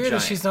what's turned weird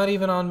giant. is she's not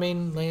even on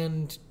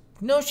mainland...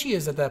 No, she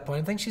is at that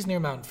point. I think she's near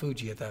Mount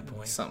Fuji at that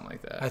point. Something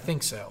like that. I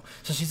think so.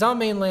 So she's on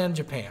mainland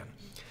Japan.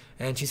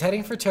 And she's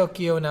heading for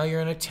Tokyo, and now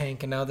you're in a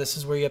tank, and now this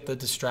is where you have to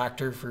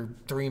distract her for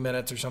 3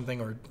 minutes or something,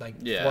 or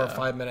like 4 or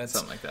 5 minutes.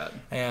 Something like that.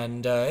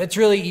 And it's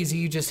really easy.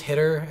 You just hit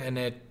her, and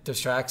it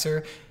distracts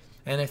her.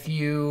 And if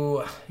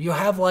you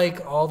have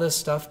like all this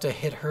stuff to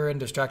hit her and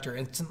distract her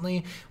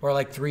instantly, or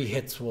like 3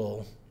 hits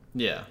will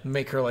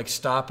make her like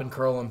stop and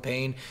curl in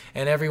pain.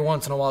 And every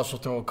once in a while, she'll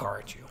throw a car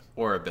at you.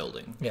 Or a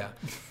building. Yeah.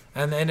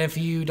 And then if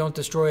you don't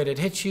destroy it, it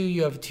hits you.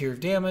 You have a tier of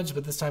damage,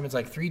 but this time it's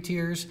like 3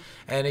 tiers.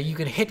 And you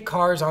can hit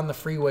cars on the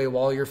freeway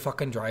while you're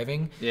fucking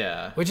driving.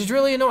 Yeah. Which is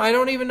really annoying. I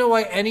don't even know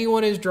why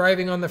anyone is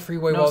driving on the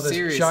freeway while this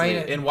seriously.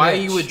 giant And why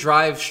bitch. you would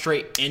drive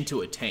straight into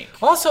a tank.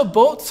 Also,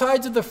 both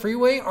sides of the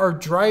freeway are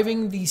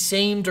driving the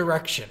same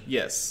direction.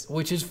 Yes.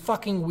 Which is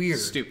fucking weird.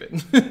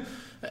 Stupid.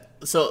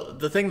 So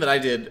the thing that I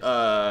did,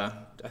 I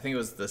think it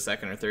was the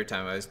second or third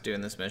time I was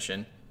doing this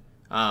mission,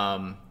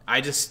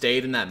 I just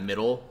stayed in that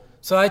middle.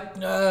 So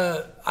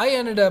I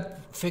ended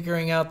up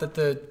figuring out that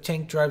the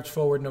tank drives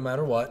forward no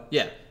matter what.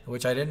 Yeah.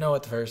 Which I didn't know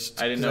at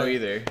first. I didn't know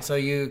either. So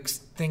you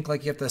think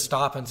like you have to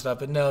stop and stuff,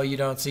 but no, you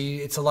don't. See,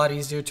 it's a lot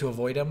easier to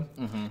avoid them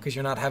because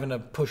you're not having to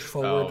push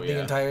forward the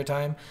entire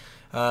time.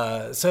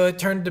 So it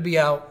turned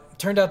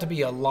out to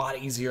be a lot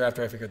easier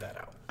after I figured that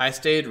out. I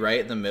stayed right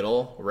in the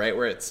middle, right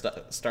where it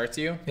starts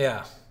you.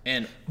 Yeah.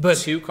 But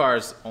 2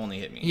 cars only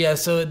hit me. Yeah,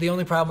 so the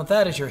only problem with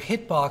that is your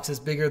hitbox is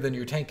bigger than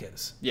your tank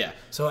is. Yeah.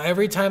 So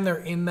every time they're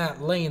in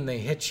that lane, they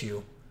hit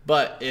you.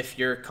 But if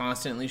you're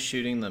constantly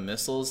shooting the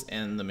missiles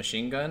and the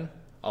machine gun,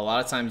 a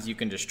lot of times you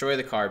can destroy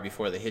the car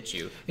before they hit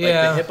you.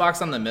 Yeah. Like the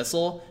hitbox on the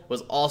missile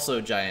was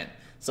also giant.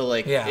 So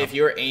like if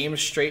you were aimed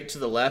straight to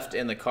the left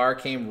and the car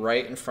came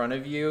right in front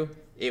of you,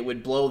 it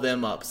would blow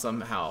them up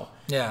somehow.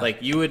 Yeah. Like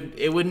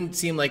it wouldn't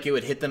seem like it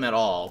would hit them at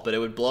all, but it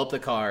would blow up the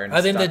car. And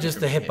I think stop that you just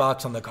from the being hit.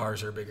 hitbox on the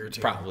cars are bigger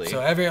too. Probably.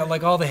 So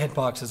all the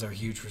hitboxes are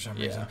huge for some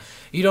reason.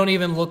 You don't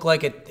even look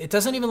like it. It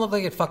doesn't even look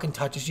like it fucking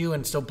touches you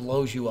and still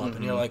blows you up,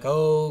 and you're like,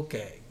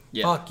 okay,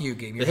 fuck you,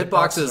 game. Your the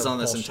hitboxes are on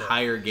this bullshit.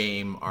 entire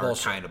game are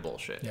kind of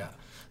bullshit. Yeah.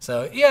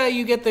 So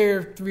you get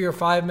there 3 or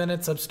 5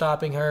 minutes of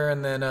stopping her,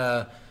 and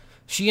then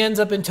she ends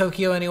up in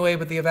Tokyo anyway,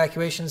 but the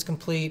evacuation is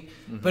complete.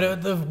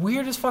 But the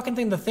weirdest fucking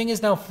thing, the thing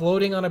is now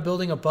floating on a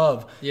building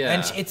above. Yeah.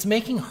 And it's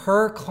making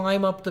her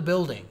climb up the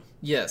building.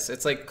 Yes,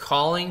 it's like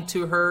calling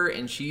to her,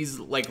 and she's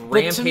like to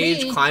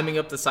rampage me- climbing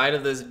up the side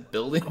of this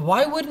building.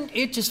 Why wouldn't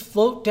it just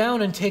float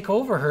down and take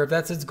over her if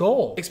that's its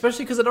goal?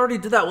 Especially because it already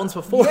did that once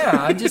before.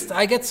 Yeah,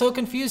 I get so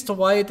confused to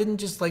why it didn't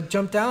just like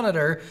jump down at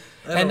her.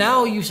 And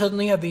now you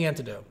suddenly have the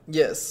antidote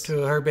Yes.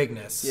 to her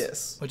bigness.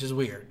 Yes. Which is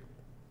weird.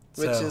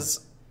 Which is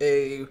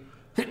a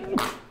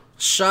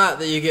shot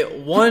that you get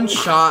one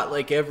shot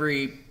like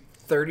every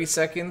 30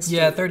 seconds.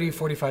 Yeah, 30,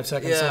 45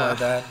 seconds, something like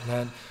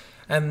that.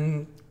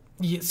 And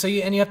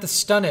you have to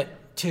stun it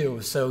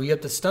too. So you have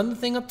to stun the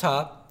thing up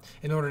top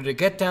in order to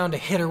get down to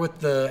hit her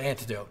with the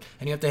antidote.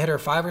 And you have to hit her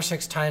 5 or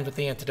 6 times with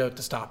the antidote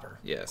to stop her.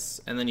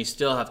 Yes, and then you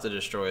still have to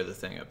destroy the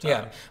thing up top.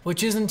 Yeah,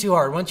 which isn't too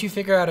hard. Once you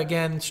figure out,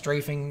 again,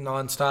 strafing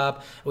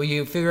nonstop,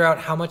 you figure out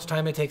how much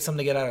time it takes them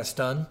to get out of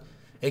stun,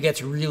 it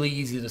gets really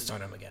easy to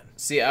stun him again.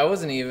 See, I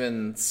wasn't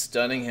even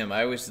stunning him.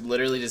 I was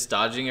literally just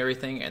dodging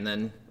everything, and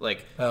then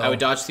I would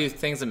dodge 2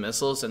 things of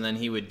missiles, and then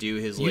he would do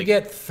his You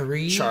get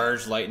 3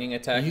 charged lightning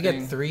attack. You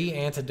get 3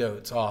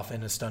 antidotes off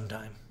in a stun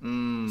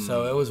time.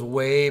 So it was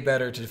way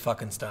better to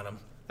fucking stun him.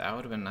 That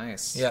would have been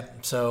nice. Yeah.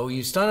 So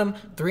you stun him,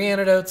 3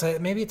 antidotes.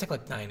 Maybe it took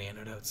like 9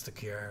 antidotes to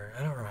cure her.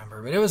 I don't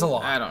remember, but it was a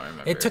lot. I don't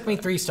remember. It took me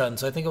 3 stuns,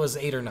 so I think it was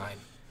 8 or 9.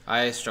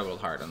 I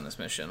struggled hard on this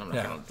mission. I'm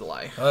not going to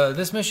lie.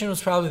 This mission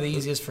was probably the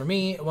easiest for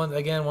me.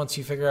 Once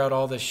you figure out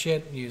all this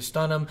shit, you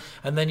stun him,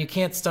 and then you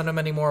can't stun him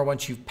anymore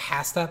once you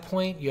pass that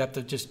point. You have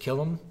to just kill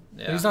him.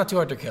 Yeah. He's not too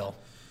hard to kill.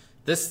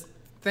 This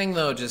thing,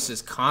 though, just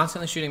is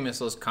constantly shooting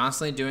missiles,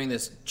 constantly doing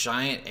this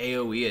giant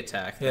AoE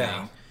attack thing.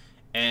 Yeah.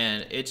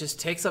 And it just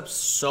takes up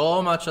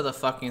so much of the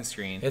fucking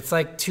screen. It's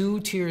like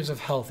 2 tiers of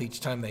health each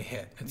time they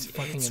hit. It's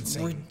fucking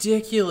insane.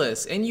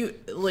 Ridiculous. And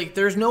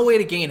there's no way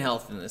to gain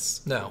health in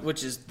this. No.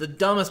 Which is the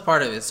dumbest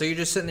part of it. So you're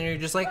just sitting there,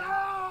 you're just like,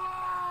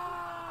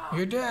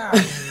 You're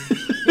dead.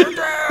 You're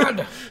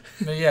dead.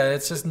 But yeah,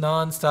 it's just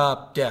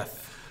nonstop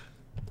death.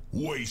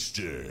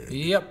 Wasted.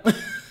 Yep.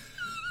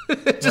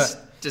 just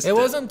it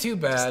wasn't too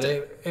bad.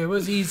 It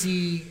was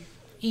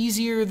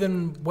easier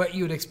than what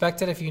you would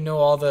expect it if you know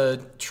all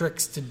the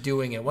tricks to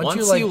doing it. Once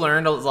you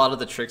learned a lot of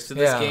the tricks to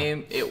this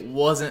game, it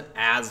wasn't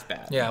as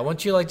bad. Yeah,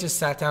 once you just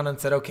sat down and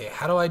said, okay,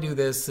 how do I do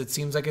this? It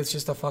seems like it's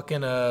just a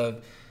fucking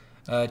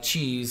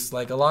cheese.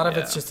 Like, a lot of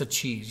it's just a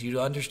cheese. You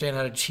understand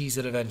how to cheese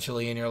it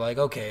eventually, and you're like,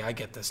 okay, I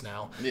get this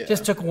now. Yeah.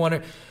 Just took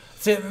one.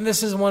 See,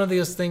 this is one of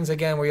those things,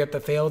 again, where you have to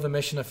fail the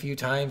mission a few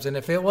times. And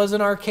if it was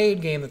an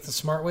arcade game, that's a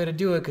smart way to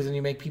do it, because then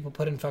you make people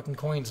put in fucking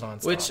coins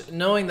nonstop. Which,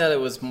 knowing that it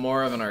was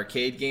more of an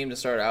arcade game to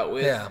start out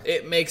with,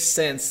 it makes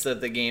sense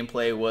that the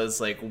gameplay was,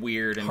 like,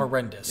 weird and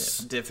horrendous.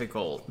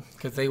 Difficult.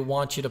 Because they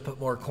want you to put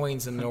more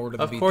coins in order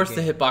to beat the game. Of course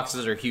the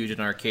hitboxes are huge in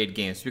arcade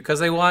games, because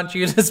they want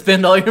you to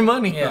spend all your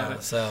money on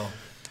it.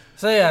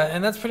 So yeah,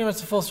 and that's pretty much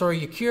the full story.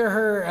 You cure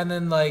her, and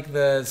then like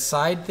the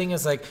side thing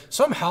is like,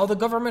 somehow the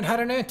government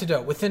had an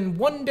antidote within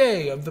 1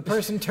 day of the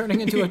person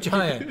turning into a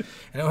giant.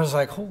 And it was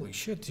like, holy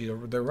shit,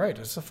 they're right.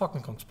 It's a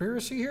fucking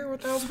conspiracy here. What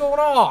the hell's going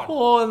on?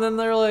 Oh, and then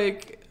they're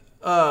like,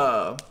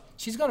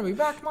 she's going to be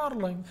back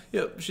modeling.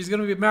 Yep, she's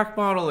going to be back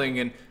modeling,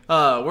 and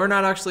we're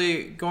not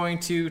actually going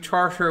to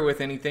charge her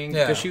with anything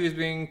because she was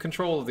being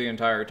controlled the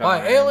entire time.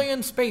 By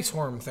alien space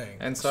worm thing.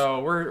 And so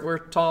we're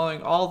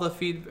telling all the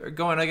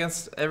going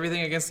against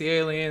everything against the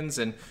aliens,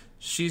 and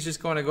she's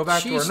just going to go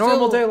back to her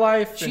normal day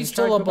life. She's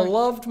still a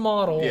beloved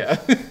model. Yeah.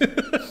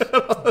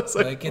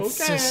 Like,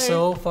 it's just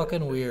so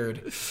fucking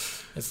weird.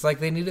 It's like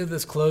they needed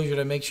this closure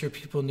to make sure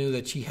people knew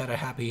that she had a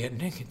happy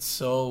ending. It's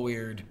so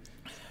weird.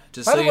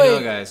 Just so you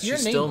know, guys,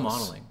 she's still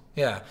modeling.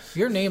 Yeah,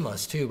 you're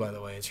nameless too, by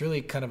the way. It's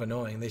really kind of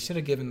annoying. They should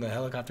have given the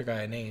helicopter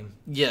guy a name.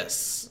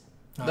 Yes.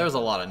 There's a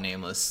lot of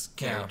nameless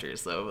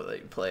characters, though, that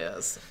you play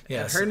as.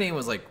 Yeah, her name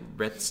was like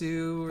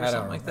Retsu or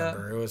something like that.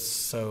 It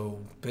was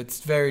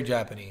it's very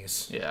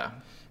Japanese. Yeah.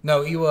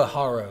 No,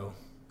 Iwaharo.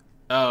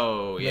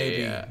 Oh,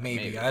 yeah.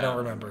 Maybe. I don't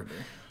remember.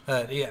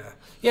 Yeah,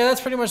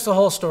 that's pretty much the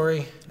whole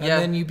story. And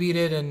then you beat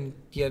it, and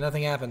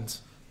nothing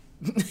happens.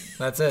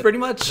 That's it. Pretty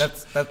much.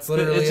 That's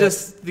literally it's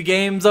just the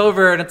game's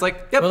over, and it's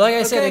like, yep. But like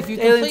I said, if you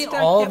complete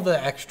all of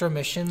the extra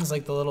missions,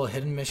 like the little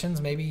hidden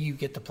missions, maybe you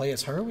get to play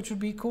as her, which would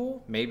be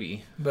cool.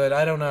 Maybe. But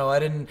I don't know. I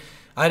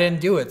didn't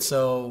do it,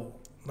 so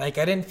like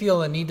I didn't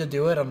feel a need to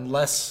do it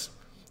unless.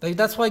 Like,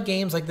 that's why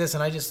games like this,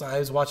 and I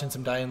was watching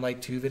some Dying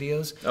Light 2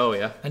 videos. Oh,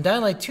 yeah. And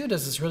Dying Light 2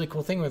 does this really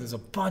cool thing where there's a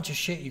bunch of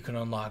shit you can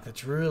unlock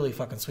that's really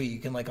fucking sweet. You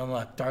can, like,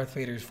 unlock Darth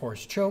Vader's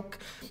Force Choke.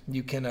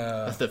 You can,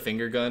 the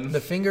finger gun. The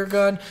finger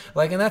gun.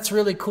 Like, and that's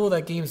really cool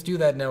that games do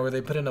that now, where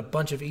they put in a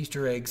bunch of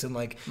Easter eggs and,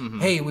 like,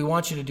 hey, we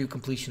want you to do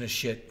completionist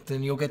shit.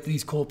 Then you'll get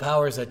these cool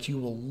powers that you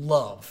will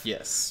love.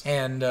 Yes.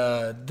 And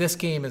this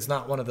game is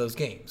not one of those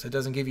games. It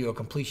doesn't give you a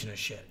completionist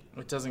shit.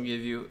 It doesn't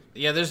give you...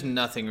 Yeah, there's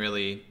nothing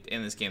really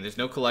in this game. There's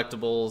no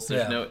collectibles.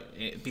 There's no...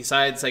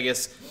 Besides, I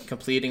guess,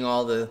 completing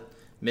all the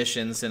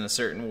missions in a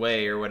certain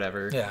way or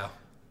whatever. Yeah.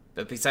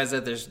 But besides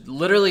that, there's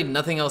literally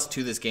nothing else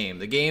to this game.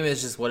 The game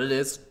is just what it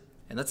is,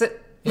 and that's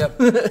it. Yep.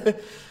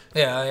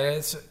 Yeah,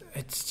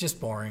 it's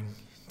just boring.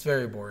 It's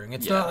very boring.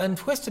 It's not... And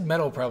Twisted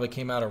Metal probably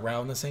came out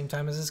around the same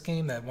time as this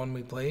game, that one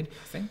we played.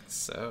 I think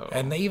so.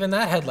 And even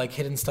that had, like,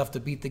 hidden stuff to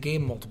beat the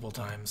game multiple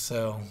times.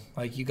 So,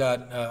 like, you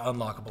got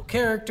unlockable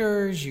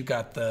characters. You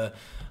got the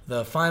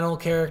final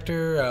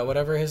character,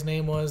 whatever his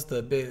name was,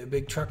 the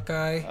big truck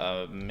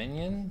guy.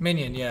 Minion?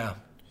 Minion, yeah.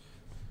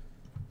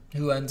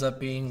 Who ends up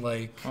being,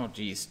 like... Oh,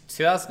 geez.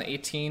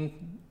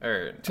 2018...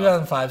 Or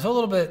 2005, so a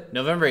little bit...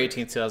 November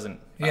 18th,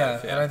 2005. Yeah,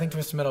 and I think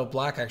Twisted Metal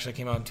Black actually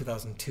came out in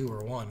 2002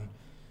 or 1.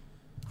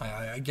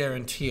 I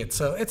guarantee it.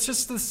 So it's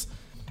just this...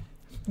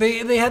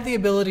 They had the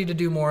ability to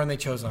do more, and they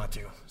chose not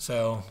to.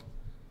 So...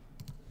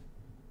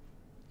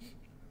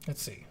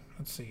 Let's see.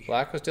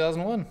 Black was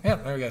 2001. Yeah,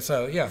 there we go.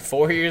 So, yeah.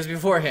 4 years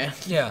beforehand.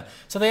 Yeah.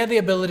 So they had the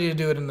ability to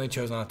do it, and they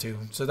chose not to.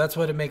 So that's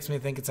what it makes me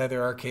think it's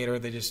either arcade or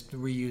they just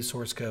reuse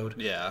source code.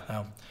 Yeah.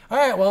 All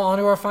right, well, on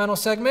to our final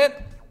segment.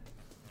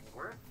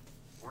 Worth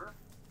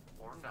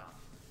or not?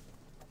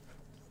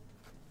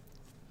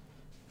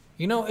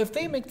 You know, if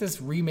they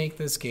remake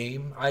this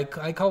game, I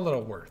call it a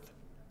worth.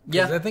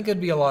 Yeah. I think it'd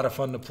be a lot of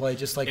fun to play,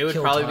 just like it would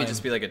kill probably time.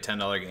 just be like a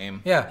 $10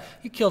 game. Yeah,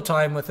 you kill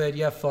time with it,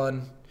 you have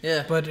fun.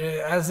 Yeah. But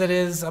as it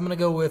is, I'm going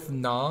to go with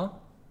nah.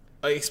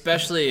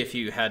 Especially if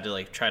you had to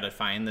like try to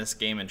find this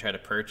game and try to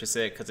purchase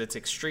it, because it's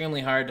extremely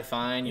hard to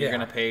find. You're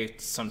going to pay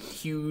some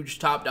huge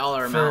top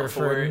dollar amount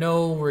for it.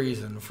 No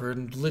reason, for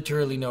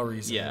literally no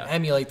reason. Yeah.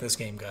 Emulate this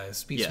game,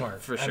 guys. Be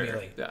smart. For sure.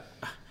 Emulate. Yeah.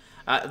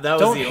 That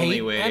was the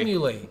only way.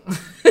 Emulate.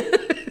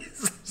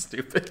 So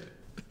stupid.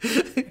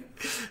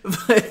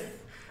 But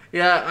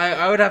yeah,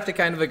 I would have to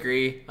kind of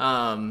agree.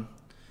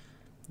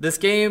 This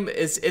game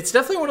it's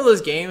definitely one of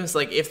those games,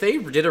 like if they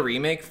did a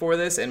remake for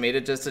this and made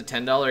it just a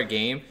 $10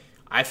 game,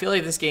 I feel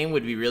like this game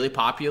would be really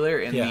popular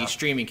in the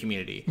streaming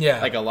community.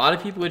 Yeah. Like a lot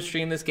of people would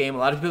stream this game. A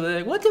lot of people are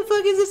like, what the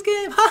fuck is this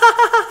game? Ha ha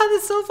ha ha,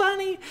 that's so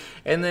funny.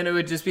 And then it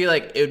would just be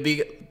like, it would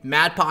be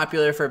mad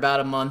popular for about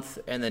a month,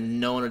 and then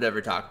no one would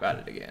ever talk about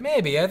it again.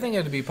 Maybe. I think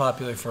it'd be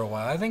popular for a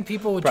while. I think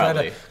people would try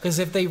to, because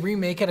if they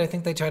remake it, I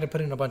think they try to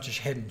put in a bunch of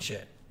hidden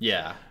shit.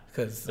 Yeah.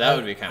 Because that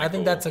would be kind of cool. I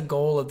think that's a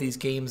goal of these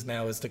games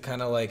now, is to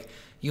kind of like,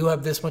 you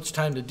have this much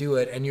time to do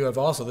it, and you have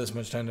also this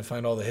much time to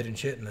find all the hidden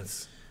shit in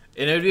this.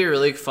 And it would be a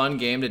really fun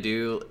game to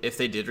do if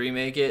they did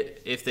remake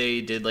it. If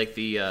they did like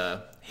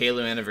the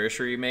Halo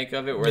Anniversary remake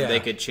of it, where they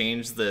could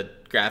change the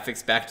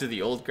graphics back to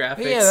the old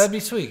graphics. Yeah, that'd be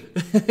sweet.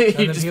 And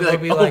then just people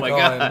would be "Oh like, my oh,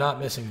 god!" I'm not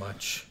missing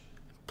much.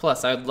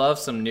 Plus, I'd love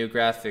some new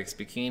graphics,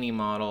 bikini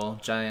model,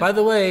 giant. By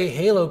the way,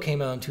 Halo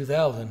came out in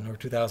 2000 or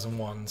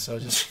 2001, so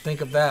just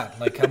think of that,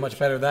 like how much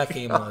better that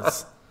game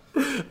was.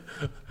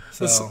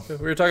 So we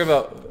were talking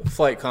about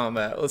flight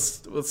combat.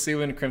 Let's see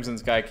when Crimson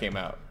Sky came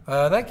out.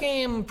 that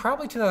game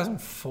probably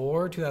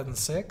 2004,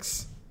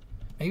 2006,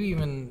 maybe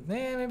even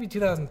maybe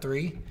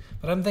 2003,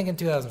 but I'm thinking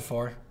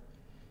 2004.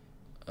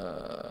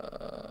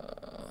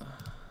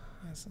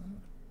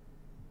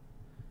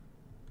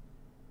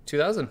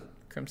 2000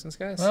 Crimson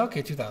Skies. Well,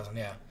 okay, 2000,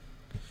 yeah.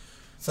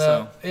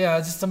 So yeah,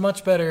 it's just a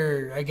much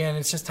better. Again,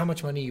 it's just how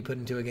much money you put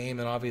into a game,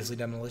 and obviously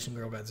Demolition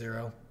Girl got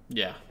 0.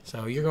 Yeah.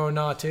 So you're going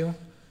not too.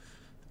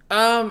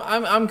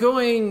 I'm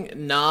going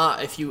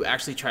not if you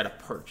actually try to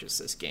purchase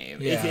this game.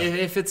 Yeah.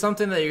 If it's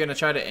something that you're going to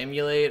try to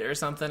emulate or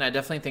something, I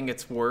definitely think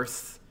it's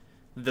worth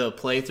the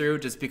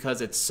playthrough just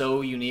because it's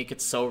so unique,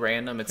 it's so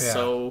random, it's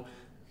so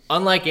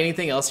unlike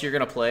anything else you're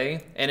going to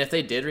play. And if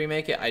they did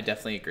remake it, I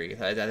definitely agree.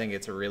 I think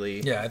it's a really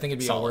I think it'd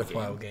be a solid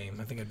worthwhile game.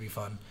 I think it'd be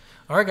fun.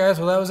 All right, guys.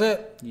 Well, that was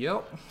it.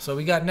 Yep. So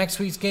we got next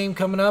week's game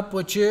coming up,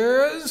 which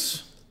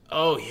is...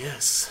 Oh,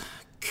 yes.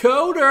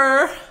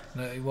 Coder!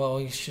 well,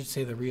 you should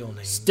say the real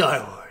name.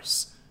 Star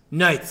Wars.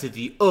 Knights of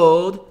the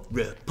Old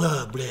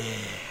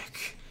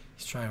Republic.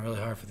 He's trying really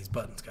hard for these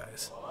buttons,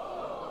 guys.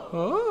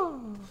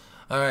 Oh.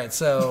 All right,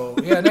 so,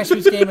 next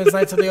week's game is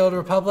Knights of the Old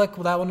Republic.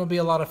 Well, that one will be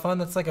a lot of fun.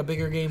 That's like a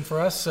bigger game for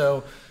us,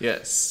 so...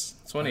 Yes.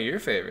 It's one of your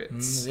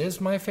favorites. It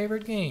is my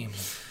favorite game.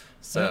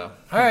 So...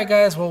 All right,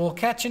 guys. Well, we'll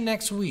catch you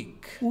next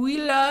week.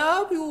 We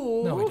love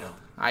you. No, we don't.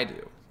 I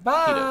do.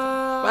 Bye. He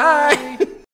doesn't. Bye.